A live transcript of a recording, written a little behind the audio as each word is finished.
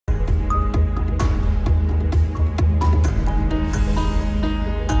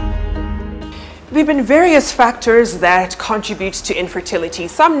There have been various factors that contribute to infertility,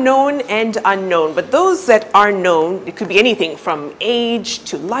 some known and unknown, but those that are known, it could be anything from age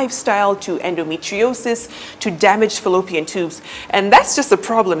to lifestyle to endometriosis to damaged fallopian tubes, and that's just the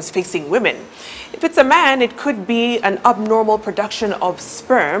problems facing women. If it's a man, it could be an abnormal production of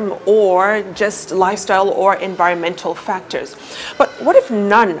sperm or just lifestyle or environmental factors. But what if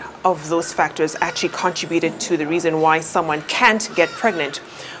none of those factors actually contributed to the reason why someone can't get pregnant?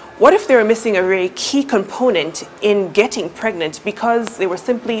 What if they were missing a very key component in getting pregnant because they were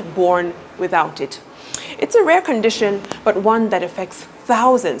simply born without it? It's a rare condition, but one that affects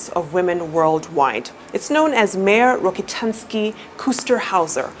thousands of women worldwide. It's known as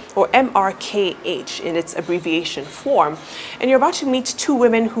Mayer-Rokitansky-Küster-Hauser, or MRKH in its abbreviation form. And you're about to meet two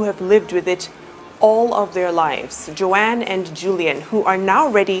women who have lived with it all of their lives, Joanne and Julian, who are now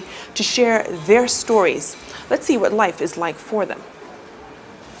ready to share their stories. Let's see what life is like for them.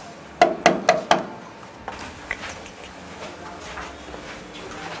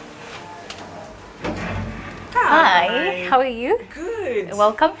 Hi, how are you? Good.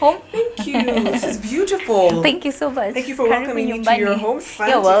 Welcome home. Thank you. This is beautiful. Thank you so much. Thank you for welcoming me to your home.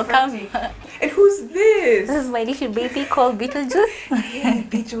 You're welcome. And who's this? This is my little baby called Beetlejuice. Yeah,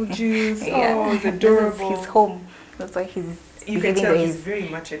 Beetlejuice. Yeah. Oh, it's adorable. This is his home. That's why he's You can tell he's very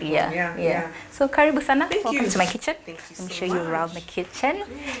much at home. Yeah. So karibu sana. Welcome to my kitchen. Thank you Let me so show you around the kitchen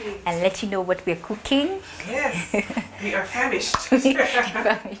and let you know what we're cooking. Yes, we are famished.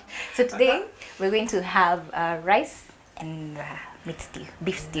 So today we're going to have rice and meat stew,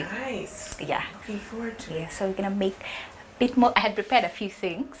 beef stew. Nice. Yeah. Looking forward to it. Yeah, so we're gonna make a bit more. I had prepared a few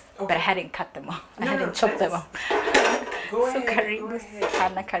things, but I hadn't cut them all. I hadn't chopped them all. Go So ahead. karibu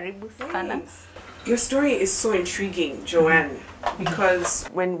sana, karibu sana. Nice. Your story is so intriguing, Joanne, because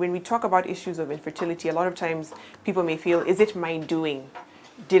when we talk about issues of infertility, a lot of times people may feel, is it my doing?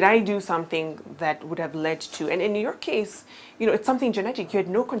 Did I do something that would have led to, and in your case, you know, it's something genetic, you had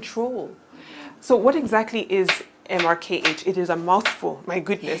no control. So what exactly is MRKH? It is a mouthful, my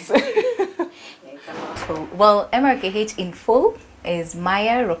goodness. Well, MRKH in full is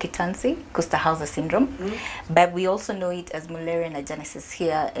Mayer-Rokitansky-Küster-Hauser syndrome, but we also know it as Mullerian agenesis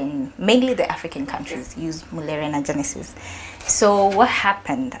here in mainly the African countries use Mullerian agenesis. So what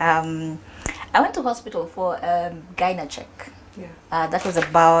happened? I went to hospital for a gyna check. Yeah. That was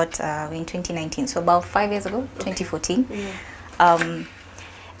about in 2019, so about 5 years ago, 2014. Yeah.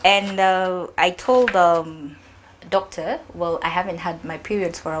 And I told the doctor, well, I haven't had my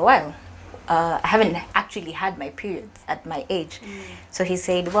periods for a while. I haven't actually had my periods at my age. So he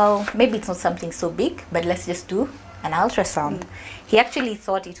said, well, maybe it's not something so big, but let's just do an ultrasound. He actually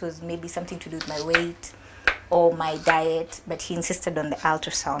thought it was maybe something to do with my weight or my diet, but he insisted on the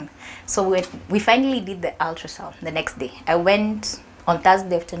ultrasound. So we finally did the ultrasound the next day. I went on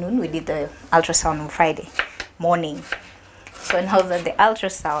Thursday afternoon, we did the ultrasound on Friday morning. So when I was at the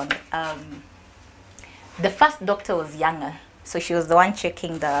ultrasound, the first doctor was younger. So she was the one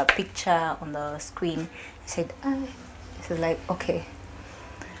checking the picture on the screen. I said, she was like, okay.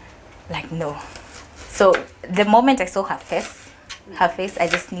 Like, no. So the moment I saw her face, I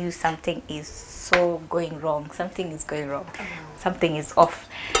just knew something is so going wrong. Something is going wrong. Something is off.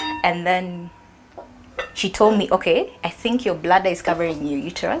 And then she told me, okay, I think your bladder is covering your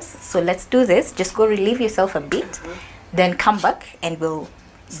uterus. So let's do this. Just go relieve yourself a bit. Then come back and we'll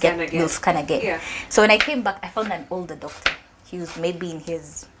scan again. Yeah. So when I came back, I found an older doctor. He was maybe in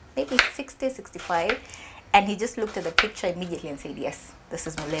his 60, 65, and he just looked at the picture immediately and said, yes, this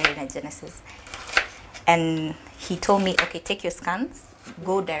is Mullerian agenesis. And he told me, okay, take your scans,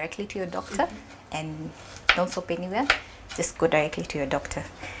 go directly to your doctor, and don't stop anywhere, just go directly to your doctor.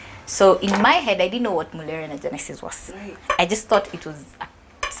 So in my head, I didn't know what Mullerian agenesis was. Right. I just thought it was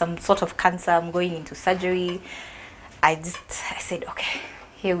some sort of cancer, I'm going into surgery. I said, okay,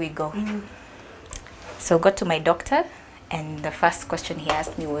 here we go. So got to my doctor, and the first question he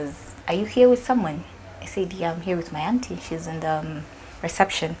asked me was, are you here with someone? I said, yeah, I'm here with my auntie. She's in the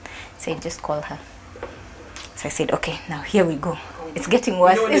reception. He said, just call her. So I said, okay, now here we go. It's getting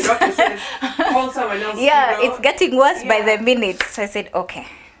worse. You know, when the doctor says, call someone else. Yeah, you know? It's getting worse by the minute. So I said, okay.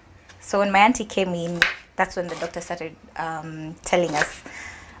 So when my auntie came in, that's when the doctor started telling us,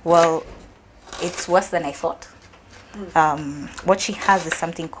 well, it's worse than I thought. What she has is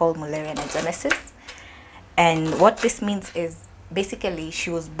something called Mullerian agenesis. And what this means is basically she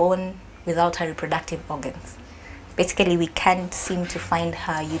was born without her reproductive organs. Basically, we can't seem to find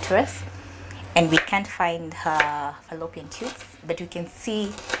her uterus and we can't find her fallopian tubes, but we can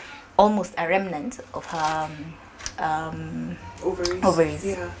see almost a remnant of her ovaries.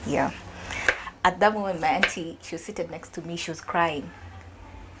 Yeah. At that moment, my auntie, she was seated next to me, she was crying.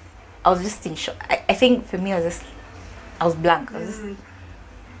 I was just in shock. I think for me, I was blank. I was just,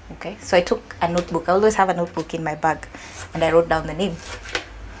 okay. So I took a notebook. I always have a notebook in my bag, and I wrote down the name.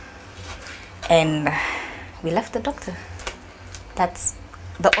 And we left the doctor. That's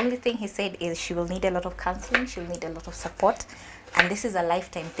the only thing he said is she will need a lot of counseling. She'll need a lot of support, and this is a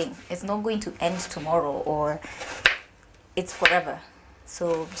lifetime thing. It's not going to end tomorrow, or it's forever.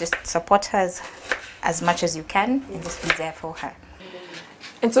 So just support her as much as you can, and just be there for her.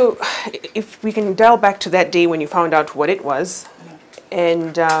 And so, if we can dial back to that day when you found out what it was,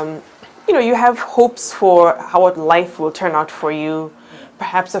 and you know, you have hopes for how life will turn out for you,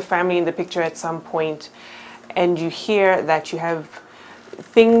 perhaps a family in the picture at some point, and you hear that you have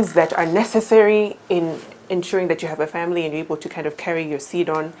things that are necessary in ensuring that you have a family and you're able to kind of carry your seed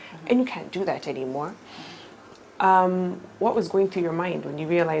on, and you can't do that anymore. What was going through your mind when you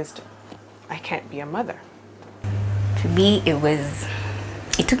realized, I can't be a mother? To me,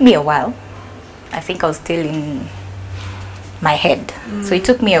 it took me a while. I think I was still in my head. So it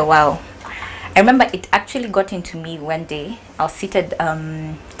took me a while. I remember it actually got into me one day. I was seated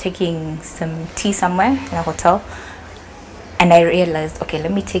taking some tea somewhere in a hotel. And I realized, okay,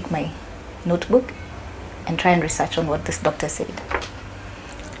 let me take my notebook and try and research on what this doctor said.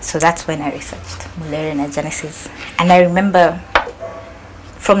 So that's when I researched Mullerian agenesis. And I remember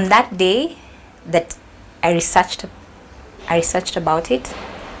from that day that I researched about it.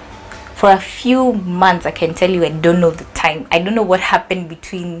 For a few months, I can tell you, I don't know the time. I don't know what happened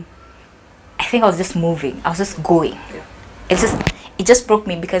between. I think I was just moving. I was just going. Yeah. It just broke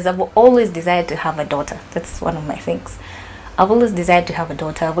me because I've always desired to have a daughter. That's one of my things. I've always desired to have a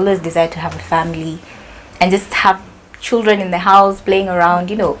daughter. I've always desired to have a family and just have children in the house playing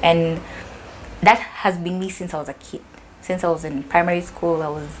around, you know. And that has been me since I was a kid. Since I was in primary school,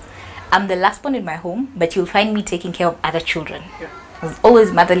 I'm the last one in my home, but you'll find me taking care of other children. Yeah. I was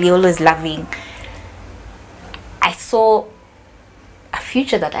always motherly, always loving. I saw a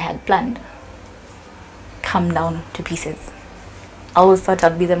future that I had planned come down to pieces. I always thought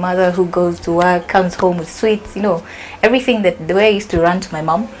I'd be the mother who goes to work, comes home with sweets, you know, everything that the way I used to run to my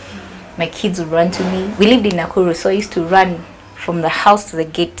mom, my kids would run to me. We lived in Nakuru, so I used to run from the house to the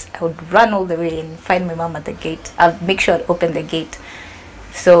gate. I would run all the way and find my mom at the gate. I'd make sure I'd open the gate.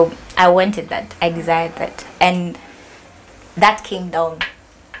 So I wanted that. I desired that. And that came down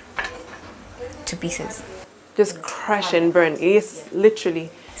to pieces. Just crash and burn. Yes, literally.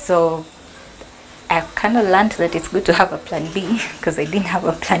 So I kind of learned that it's good to have a plan B, because I didn't have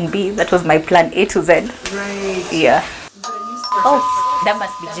a plan B. That was my plan A to Z. Right. Yeah. Oh, that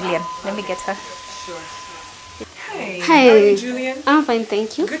must be Jillian. Let me get her. Sure. Hi. Hi. How are you, Julian? I'm fine,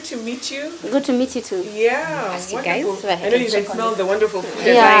 thank you. Good to meet you. Good to meet you too. Yeah. You guys. I know you can smell the wonderful food.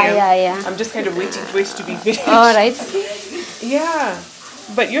 Yeah. I'm just kind of waiting for it to be finished. All right. Yeah.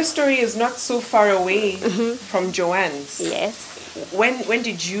 But your story is not so far away from Joanne's. Yes. When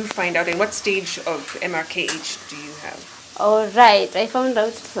did you find out, and what stage of MRKH do you have? All right. I found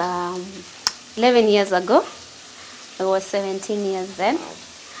out 11 years ago. I was 17 years then.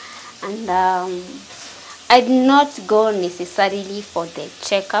 And I did not go necessarily for the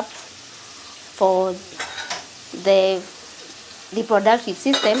checkup for the reproductive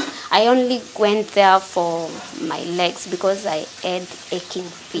system. I only went there for my legs because I had aching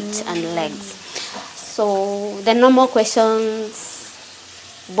feet and legs. So the normal questions,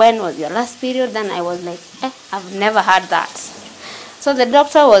 when was your last period? Then I was like, I've never had that. So the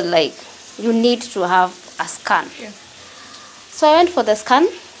doctor was like, you need to have a scan. Yeah. So I went for the scan,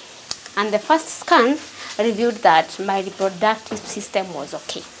 and the first scan revealed that my reproductive system was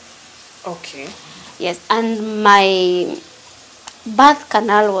okay. Okay. Yes, and my birth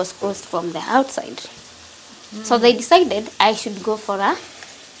canal was closed from the outside. So they decided I should go for a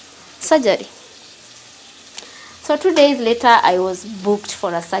surgery. So 2 days later, I was booked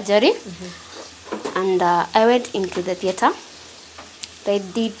for a surgery. And I went into the theater. They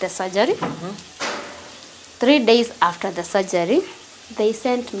did the surgery. 3 days after the surgery, they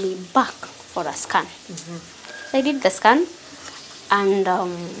sent me back for a scan. They did the scan, and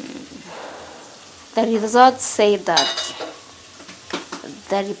the results say that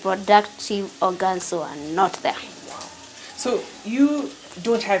the reproductive organs were not there. Wow. So you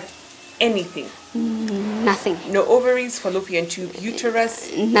don't have anything? Nothing. No ovaries, fallopian tube,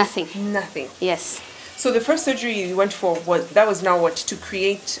 uterus? Nothing. Nothing. Yes. So the first surgery you went for was now what, to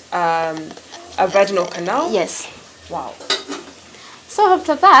create a vaginal canal? Yes. Wow. So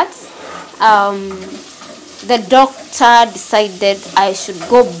after that, the doctor decided I should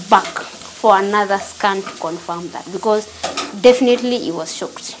go back for another scan to confirm that, because definitely he was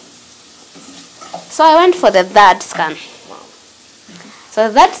shocked. So I went for the third scan. Wow. So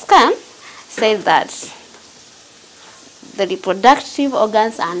that scan said that the reproductive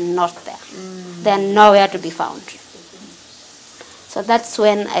organs are not there. They are nowhere to be found. So that's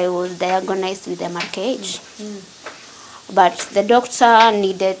when I was diagnosed with MRKH. But the doctor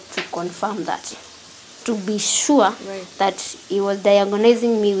needed to confirm that, to be sure that he was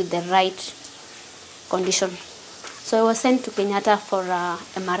diagnosing me with the right condition. So I was sent to Kenyatta for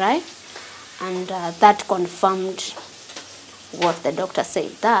MRI, and that confirmed what the doctor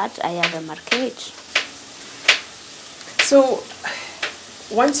said, that I have MRKH. So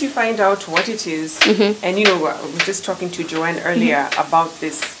once you find out what it is, and we were just talking to Joanne earlier about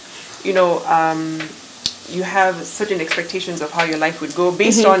this, you have certain expectations of how your life would go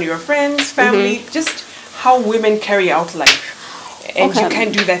based on your friends, family, just how women carry out life. And you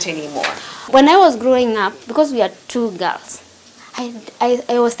can't do that anymore. When I was growing up, because we are two girls,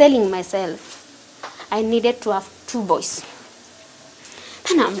 I was telling myself I needed to have 2 boys.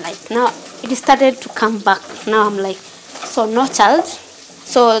 Then I'm like, now it started to come back. Now I'm like, so no child.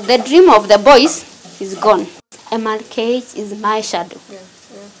 So the dream of the boys is gone. MRKH is my shadow.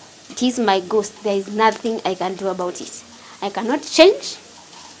 It is my ghost. There is nothing I can do about it. I cannot change,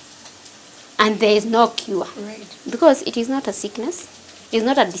 and there is no cure. Because it is not a sickness, it is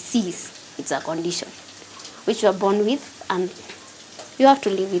not a disease, it's a condition which you are born with, and you have to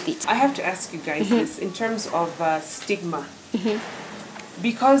live with it. I have to ask you guys this, in terms of stigma.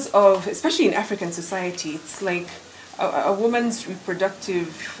 Because of, especially in African society, it's like a woman's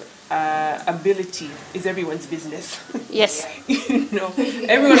reproductive ability is everyone's business. Yes.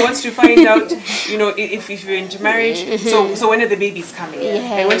 Everyone wants to find out, if you're into marriage, so when are the babies coming?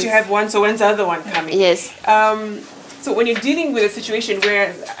 Yes. And once you have one, so when's the other one coming? Yes. So when you're dealing with a situation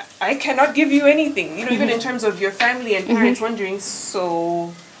where I cannot give you anything, even in terms of your family and parents wondering,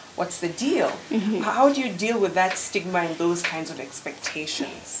 so what's the deal? How do you deal with that stigma and those kinds of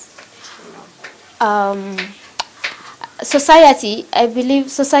expectations? Society, I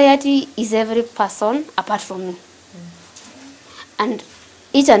believe society is every person apart from me. And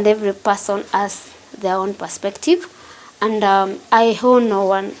each and every person has their own perspective, and I owe no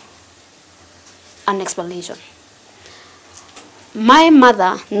one an explanation. My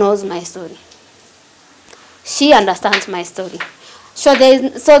mother knows my story. She understands my story. So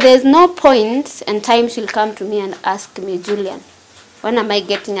there's no point and time she'll come to me and ask me, Julian, when am I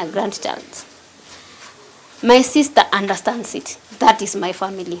getting a grandchild? My sister understands it. That is my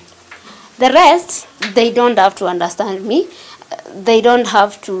family. The rest, they don't have to understand me. They don't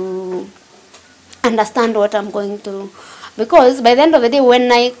have to understand what I'm going through. Because by the end of the day,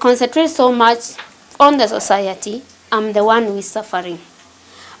 when I concentrate so much on the society, I'm the one who is suffering.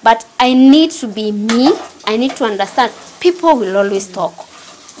 But I need to be me. I need to understand. People will always talk.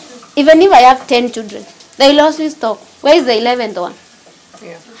 Even if I have 10 children, they will always talk. Where is the 11th one?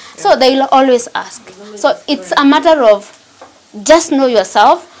 So they will always ask. So it's a matter of just know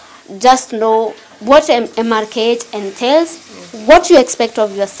yourself, just know what MRKH entails, what you expect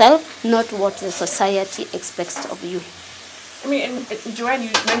of yourself, not what the society expects of you. I mean, and Joanne, you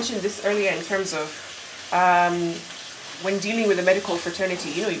mentioned this earlier in terms of when dealing with a medical fraternity,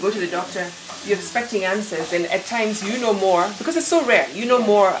 you go to the doctor, you're expecting answers, and at times you know more, because it's so rare, you know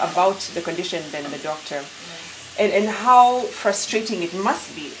more about the condition than the doctor. And how frustrating it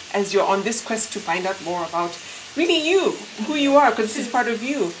must be as you're on this quest to find out more about really you, who you are, because this is part of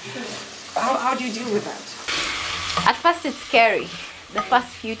you. How do you deal with that? At first it's scary. The first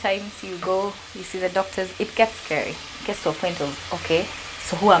few times you go, you see the doctors, it gets scary. It gets to a point of, okay,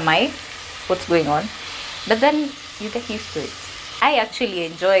 so who am I? What's going on? But then you get used to it. I actually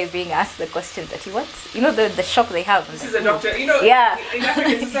enjoy being asked the questions that you want. The shock they have. This is a doctor. In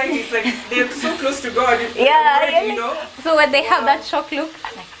African society, it's like they're so close to God. So when they have that shock look,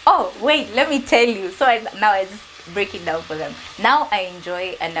 I'm like, oh, wait, let me tell you. So now I just break it down for them. Now I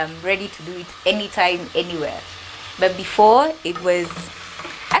enjoy and I'm ready to do it anytime, anywhere. But before, it was,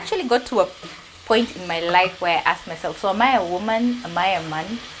 actually got to a point in my life where I asked myself, so am I a woman? Am I a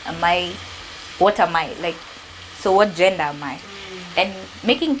man? What am I? So what gender am I? And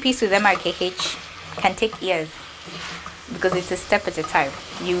making peace with MRKH can take years because it's a step at a time.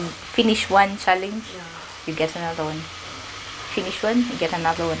 You finish one challenge, you get another one. Finish one, you get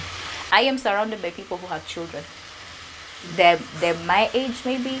another one. I am surrounded by people who have children. They're my age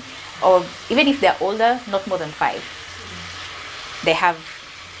maybe, or even if they're older, not more than 5. They have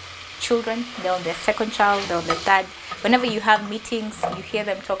children, they're on their second child, they're on their third. Whenever you have meetings, you hear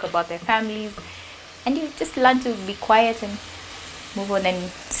them talk about their families, and you just learn to be quiet and move on and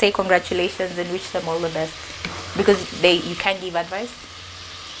say congratulations and wish them all the best. Because you can't give advice.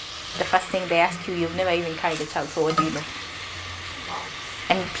 The first thing they ask you, you've never even carried a child, so what do you know?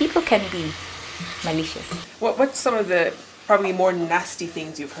 and people can be malicious. What's some of the probably more nasty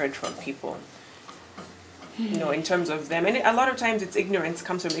things you've heard from people? You know, in terms of them, and a lot of times it's ignorance,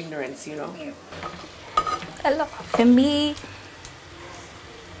 comes from ignorance. You know. A lot. For me,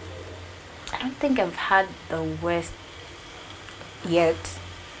 I don't think I've had the worst yet,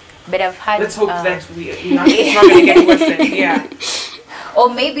 but I've had. Let's hope that it's not going to get worse. Then, yeah. Or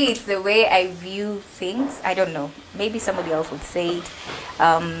maybe it's the way I view things. I don't know. Maybe somebody else would say it.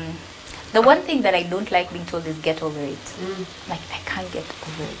 The one thing that I don't like being told is get over it. Like, I can't get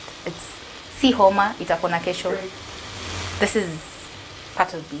over it. It's si homa, itapona kesho. This is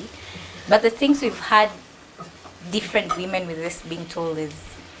part of me. But the things we've had different women with this being told is,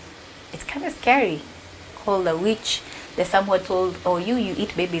 it's kind of scary. Called a witch. There's some who are told, oh, you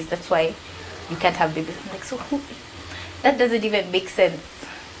eat babies, that's why you can't have babies. I'm like, so who? That doesn't even make sense.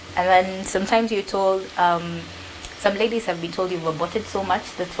 And then sometimes you're told, some ladies have been told you've aborted so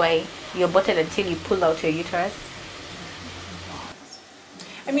much, that's why you aborted until you pull out your uterus.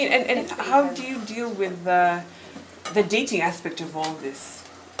 I mean, and how do you deal with the dating aspect of all this,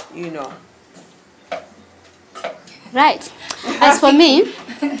 you know? Right. As for me,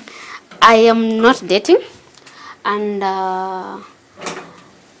 I am not dating, and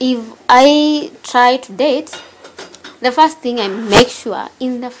if I try to date, the first thing I make sure,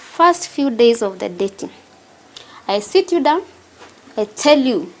 in the first few days of the dating, I sit you down, I tell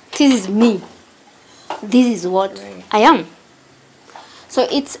you, this is me, this is what I am. So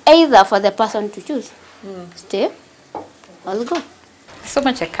it's either for the person to choose, stay or go. So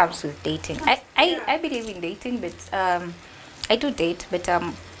much that comes with dating. I believe in dating, but I do date, but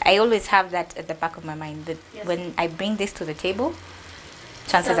I always have that at the back of my mind that when I bring this to the table,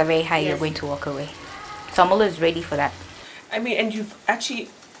 chances are very high you're going to walk away. So I'm always ready for that. I mean, and you've actually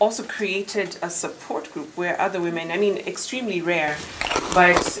also created a support group where other women, I mean, extremely rare,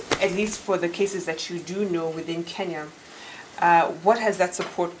 but at least for the cases that you do know within Kenya, what has that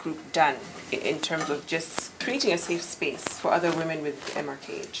support group done in terms of just creating a safe space for other women with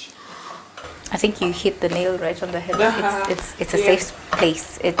MRKH? I think you hit the nail right on the head. It's a safe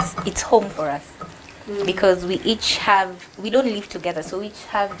place. It's home for us because we don't live together, so we each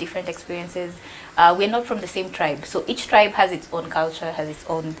have different experiences. We're not from the same tribe, so each tribe has its own culture, has its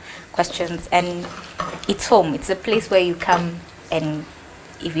own questions, and it's home. It's a place where you come, and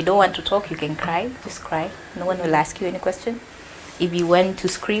if you don't want to talk, you can cry. Just cry. No one will ask you any question. If you want to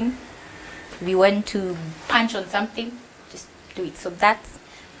scream, if you want to punch on something, just do it. So that's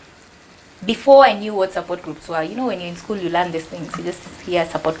before I knew what support groups were. You know, when you're in school, you learn these things. You just hear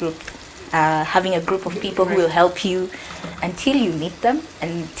support groups, having a group of people who will help you until you meet them,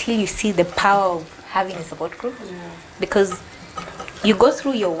 and until you see the power of having a support group. Because you go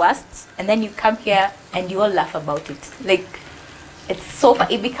through your worst, and then you come here and you all laugh about it. Like, it's so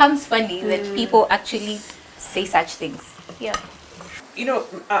it becomes funny that people actually say such things. Yeah. You know,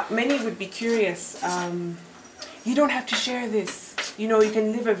 many would be curious. You don't have to share this. You know, you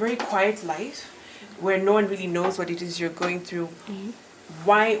can live a very quiet life where no one really knows what it is you're going through.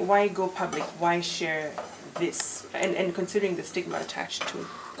 Why go public? Why share this? And considering the stigma attached to it.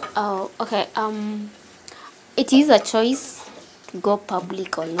 Oh, okay. It is a choice to go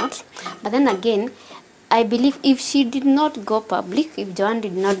public or not. But then again, I believe if she did not go public, if Joanne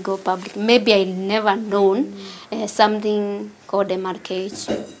did not go public, maybe I never known something called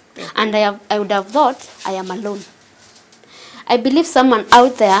MRKH. And I would have thought I am alone. I believe someone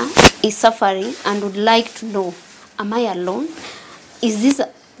out there is suffering and would like to know, am I alone?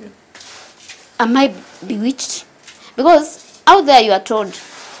 Am I bewitched? Because out there you are told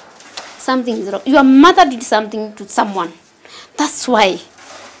something is wrong. Your mother did something to someone. That's why.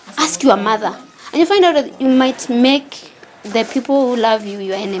 Ask your mother. And you find out that you might make the people who love you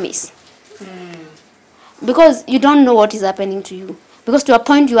your enemies. Because you don't know what is happening to you. Because to a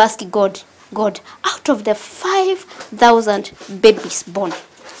point you ask God, out of the 5,000 babies born,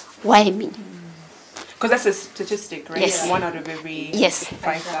 why me? Because that's a statistic, right? Yes. 1 out of every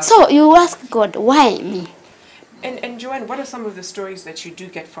 5,000. So you ask God, why me? And Joanne, what are some of the stories that you do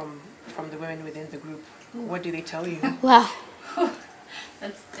get from the women within the group? What do they tell you? Wow.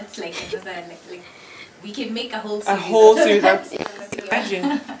 That's like another, like we can make a whole series.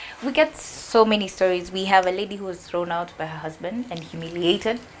 Imagine. We get so many stories. We have a lady who was thrown out by her husband and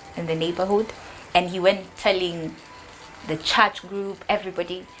humiliated in the neighborhood, and he went telling the church group,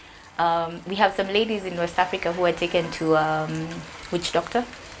 everybody. We have some ladies in West Africa who are taken to witch doctor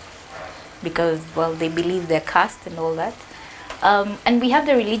because, well, they believe they're cursed and all that. And we have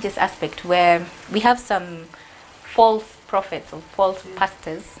the religious aspect where we have some false prophets or false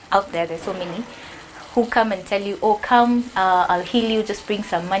pastors out there, there's so many, who come and tell you, oh, come, I'll heal you, just bring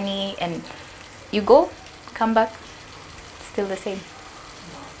some money, and you go, come back, still the same.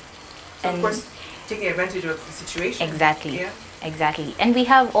 So and of course, taking advantage of the situation. Exactly. Yeah. Exactly. And we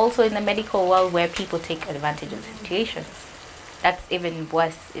have also in the medical world where people take advantage of situations. That's even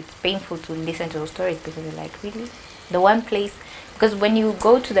worse. It's painful to listen to those stories because you're like, really? The one place, because when you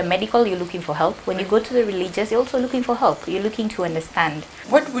go to the medical, you're looking for help. When you go to the religious, you're also looking for help. You're looking to understand.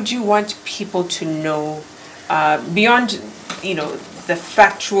 What would you want people to know beyond, the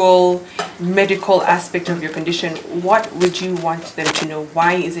factual medical aspect of your condition? What would you want them to know?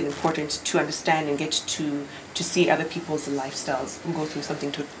 Why is it important to understand and get to see other people's lifestyles who go through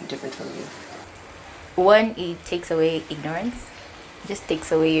something totally different from you? One, it takes away ignorance. Just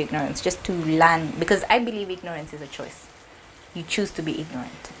takes away your ignorance, just to learn, because I believe ignorance is a choice. You choose to be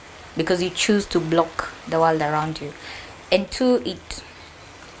ignorant because you choose to block the world around you. And two,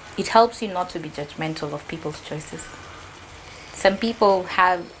 it helps you not to be judgmental of people's choices. Some people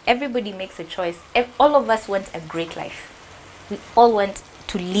everybody makes a choice. All of us want a great life. We all want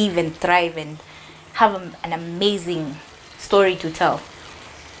to live and thrive and have an amazing story to tell.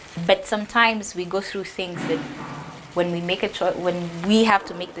 But sometimes we go through things that when we make a choice, when we have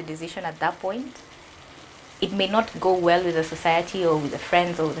to make the decision at that point, it may not go well with the society or with the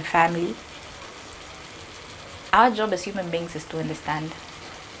friends or with the family. Our job as human beings is to understand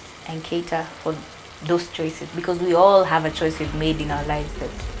and cater for those choices, because we all have a choice we've made in our lives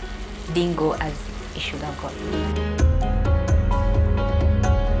that didn't go as it should have gone.